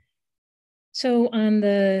So on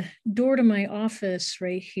the door to my office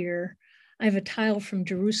right here, I have a tile from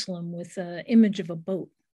Jerusalem with an image of a boat.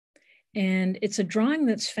 And it's a drawing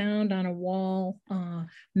that's found on a wall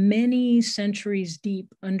many centuries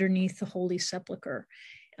deep underneath the Holy Sepulchre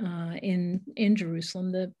in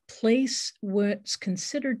Jerusalem, the place what's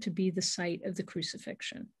considered to be the site of the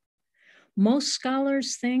crucifixion. Most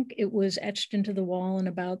scholars think it was etched into the wall in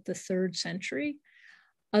about the 3rd century.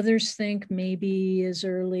 Others think maybe as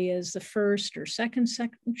early as the 1st or 2nd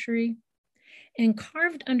century. And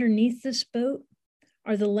carved underneath this boat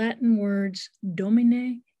are the Latin words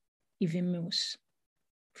Domine Ivimus.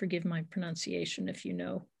 Forgive my pronunciation if you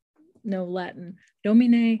know Latin.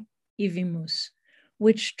 Domine Ivimus,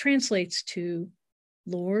 which translates to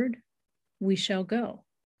Lord, we shall go.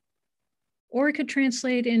 Or it could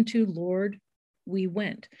translate into Lord, we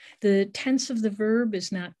went. The tense of the verb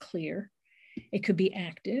is not clear. It could be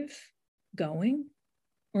active, going,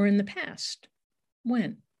 or in the past,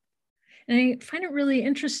 when. And I find it really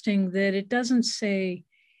interesting that it doesn't say,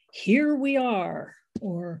 here we are,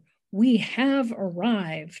 or we have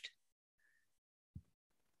arrived.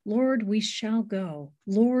 Lord, we shall go.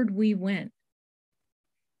 Lord, we went.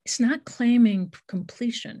 It's not claiming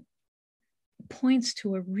completion. It points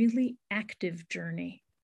to a really active journey.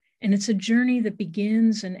 And it's a journey that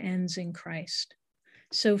begins and ends in Christ.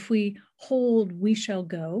 So if we hold we shall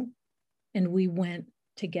go and we went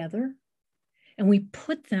together, and we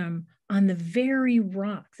put them on the very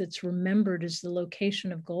rock that's remembered as the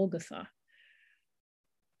location of Golgotha,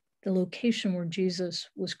 the location where Jesus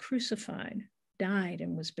was crucified, died,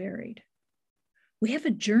 and was buried. We have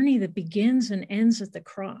a journey that begins and ends at the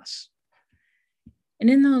cross. And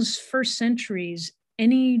in those first centuries,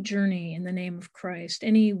 any journey in the name of Christ,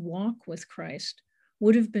 any walk with Christ,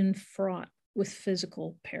 would have been fraught with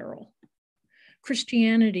physical peril.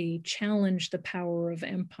 Christianity challenged the power of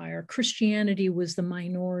empire. Christianity was the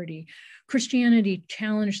minority. Christianity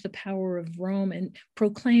challenged the power of Rome and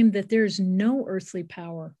proclaimed that there is no earthly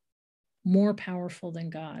power more powerful than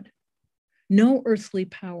God. No earthly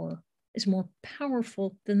power is more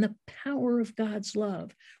powerful than the power of God's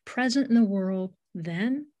love, present in the world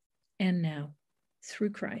then and now through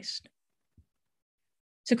Christ.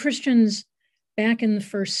 So Christians back in the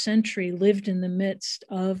 1st century lived in the midst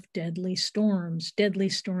of deadly storms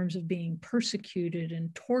of being persecuted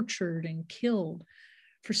and tortured and killed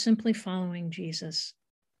for simply following Jesus.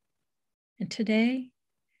 And today,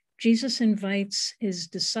 Jesus invites his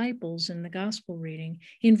disciples in the gospel reading.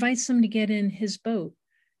 He invites them to get in his boat,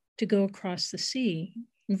 to go across the sea,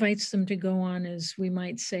 invites them to go on, as we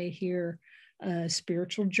might say here, a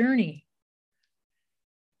spiritual journey.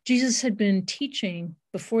 Jesus had been teaching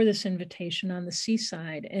before this invitation on the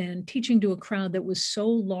seaside and teaching to a crowd that was so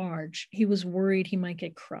large, he was worried he might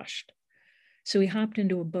get crushed. So he hopped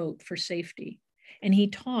into a boat for safety. And he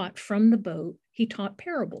taught from the boat, he taught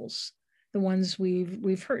parables, the ones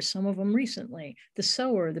we've heard, some of them recently. The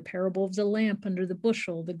sower, the parable of the lamp under the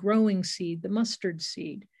bushel, the growing seed, the mustard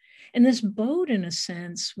seed. And this boat, in a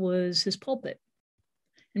sense, was his pulpit.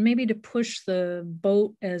 And maybe to push the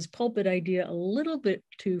boat as pulpit idea a little bit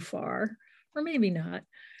too far, or maybe not,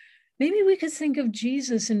 maybe we could think of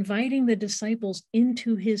Jesus inviting the disciples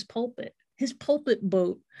into his pulpit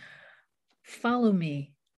boat. Follow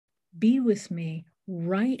me, be with me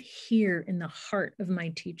right here in the heart of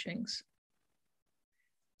my teachings.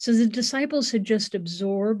 So the disciples had just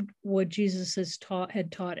absorbed what Jesus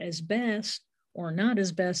had taught as best, or not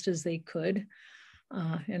as best as they could.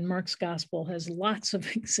 And Mark's gospel has lots of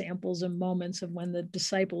examples and moments of when the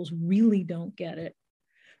disciples really don't get it.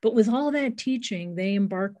 But with all that teaching, they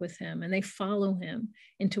embark with him and they follow him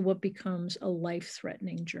into what becomes a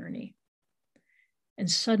life-threatening journey. And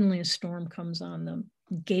suddenly a storm comes on them.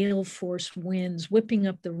 Gale force winds whipping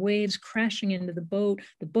up the waves, crashing into the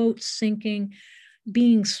boat sinking,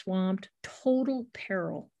 being swamped, total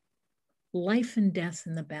peril, life and death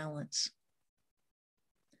in the balance.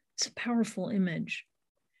 It's a powerful image.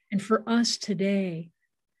 And for us today,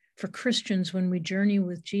 for Christians, when we journey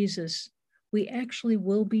with Jesus, we actually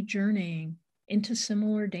will be journeying into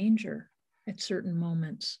similar danger at certain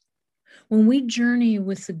moments. When we journey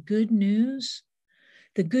with the good news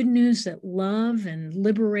that love and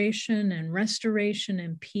liberation and restoration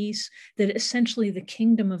and peace, that essentially the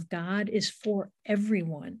kingdom of God is for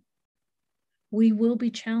everyone, we will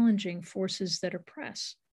be challenging forces that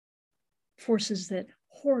oppress, forces that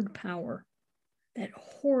hoard power, that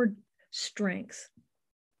hoard strength.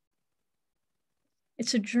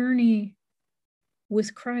 It's a journey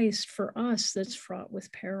with Christ for us that's fraught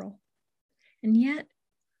with peril. And yet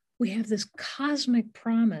we have this cosmic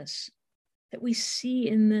promise that we see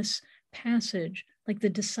in this passage, like the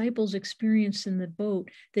disciples experienced in the boat,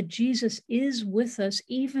 that Jesus is with us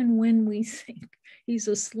even when we think he's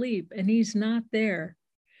asleep and he's not there.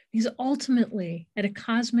 He's ultimately, at a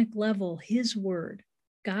cosmic level, his word,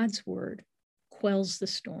 God's word, quells the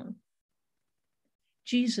storm.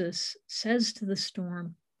 Jesus says to the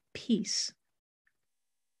storm, peace.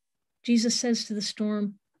 Jesus says to the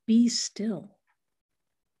storm, be still.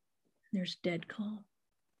 There's dead calm.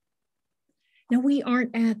 Now, we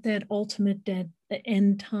aren't at that ultimate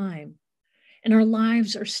end time, and our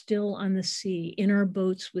lives are still on the sea, in our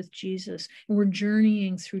boats with Jesus, and we're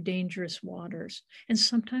journeying through dangerous waters. And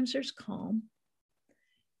sometimes there's calm,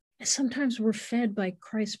 and sometimes we're fed by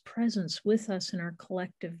Christ's presence with us in our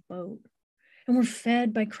collective boat. And we're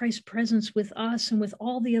fed by Christ's presence with us and with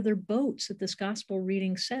all the other boats that this gospel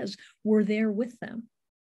reading says we're there with them.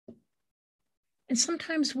 And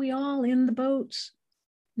sometimes we all in the boats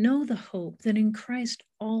know the hope that in Christ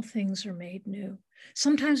all things are made new.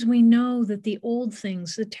 Sometimes we know that the old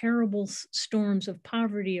things, the terrible storms of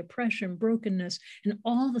poverty, oppression, brokenness, and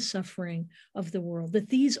all the suffering of the world, that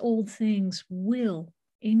these old things will,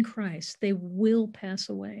 in Christ, they will pass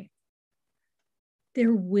away.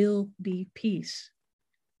 There will be peace.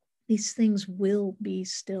 These things will be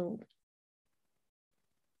stilled.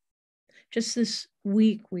 Just this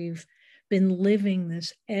week, we've been living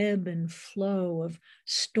this ebb and flow of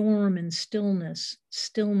storm and stillness,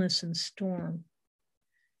 stillness and storm.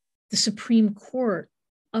 The Supreme Court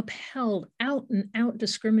upheld out and out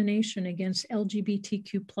discrimination against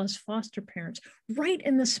LGBTQ plus foster parents right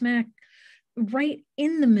in the smack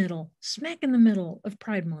in the middle of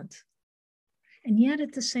Pride Month. And yet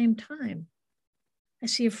at the same time, I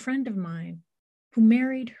see a friend of mine who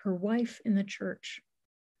married her wife in the church.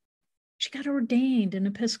 She got ordained an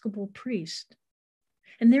Episcopal priest,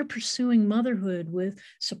 and they're pursuing motherhood with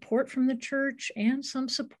support from the church and some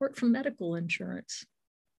support from medical insurance.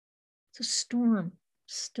 It's a storm,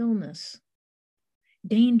 stillness,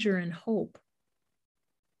 danger and hope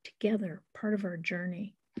together, part of our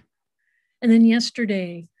journey. And then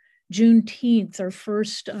yesterday, Juneteenth, our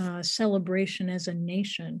first celebration as a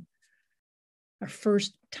nation, our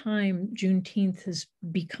first time Juneteenth is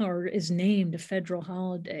named a federal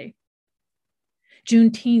holiday.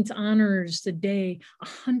 Juneteenth honors the day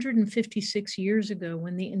 156 years ago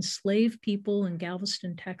when the enslaved people in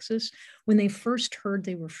Galveston, Texas, when they first heard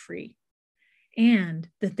they were free, and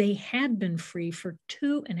that they had been free for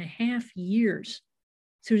 2.5 years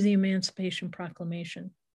through the Emancipation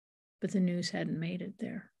Proclamation, but the news hadn't made it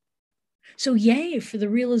there. So yay for the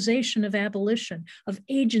realization of abolition, of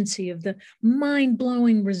agency, of the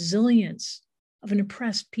mind-blowing resilience of an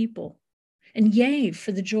oppressed people. And yay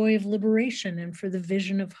for the joy of liberation and for the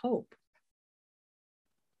vision of hope.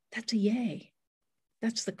 That's a yay.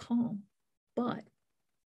 That's the calm. But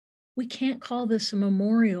we can't call this a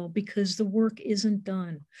memorial because the work isn't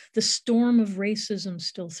done. The storm of racism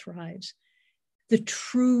still thrives. The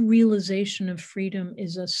true realization of freedom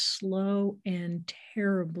is a slow and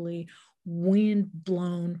terribly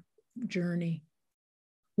wind-blown journey,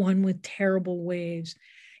 one with terrible waves.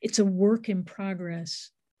 It's a work in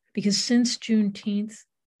progress. Because since Juneteenth,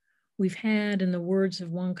 we've had, in the words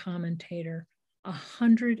of one commentator,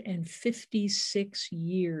 156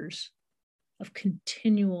 years of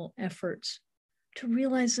continual efforts to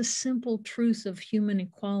realize the simple truth of human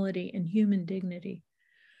equality and human dignity.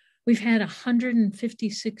 We've had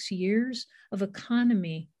 156 years of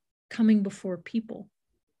economy coming before people,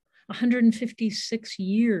 156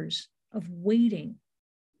 years of waiting,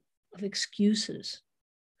 of excuses,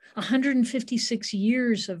 156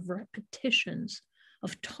 years of repetitions,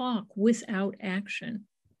 of talk without action.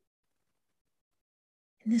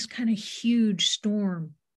 In this kind of huge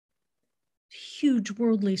storm, huge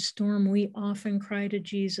worldly storm, we often cry to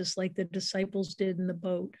Jesus like the disciples did in the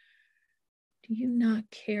boat. Do you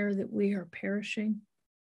not care that we are perishing?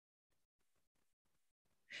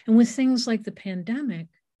 And with things like the pandemic,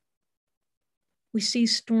 we see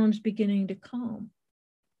storms beginning to calm.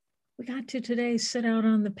 We got to today sit out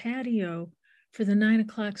on the patio for the 9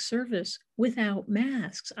 o'clock service without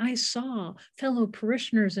masks. I saw fellow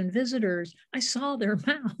parishioners and visitors. I saw their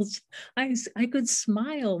mouths. I could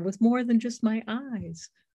smile with more than just my eyes.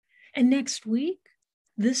 And next week,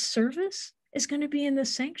 this service is going to be in the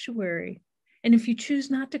sanctuary. And if you choose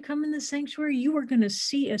not to come in the sanctuary, you are going to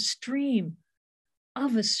see a stream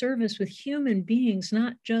of a service with human beings,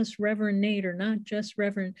 not just Reverend Nate or not just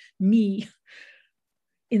Reverend me,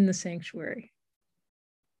 in the sanctuary.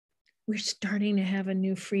 We're starting to have a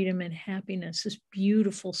new freedom and happiness, this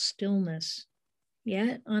beautiful stillness.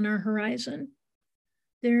 Yet on our horizon,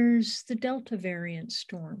 there's the Delta variant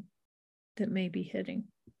storm that may be hitting.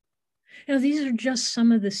 Now, these are just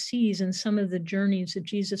some of the seas and some of the journeys that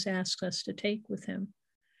Jesus asks us to take with him.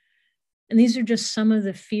 And these are just some of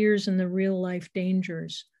the fears and the real life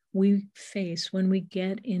dangers we face when we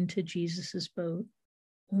get into Jesus's boat,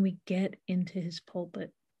 when we get into his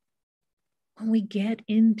pulpit, when we get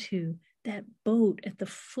into that boat at the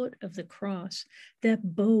foot of the cross,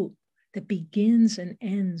 that boat that begins and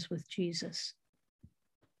ends with Jesus.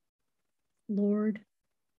 Lord,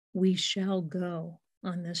 we shall go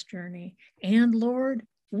on this journey. And Lord,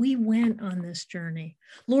 we went on this journey.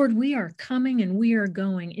 Lord, we are coming and we are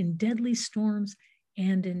going in deadly storms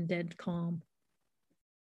and in dead calm.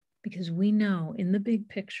 Because we know in the big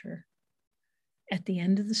picture, at the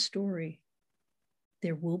end of the story,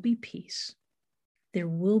 there will be peace. There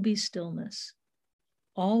will be stillness.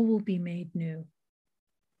 All will be made new.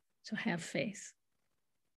 So have faith.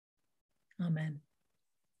 Amen.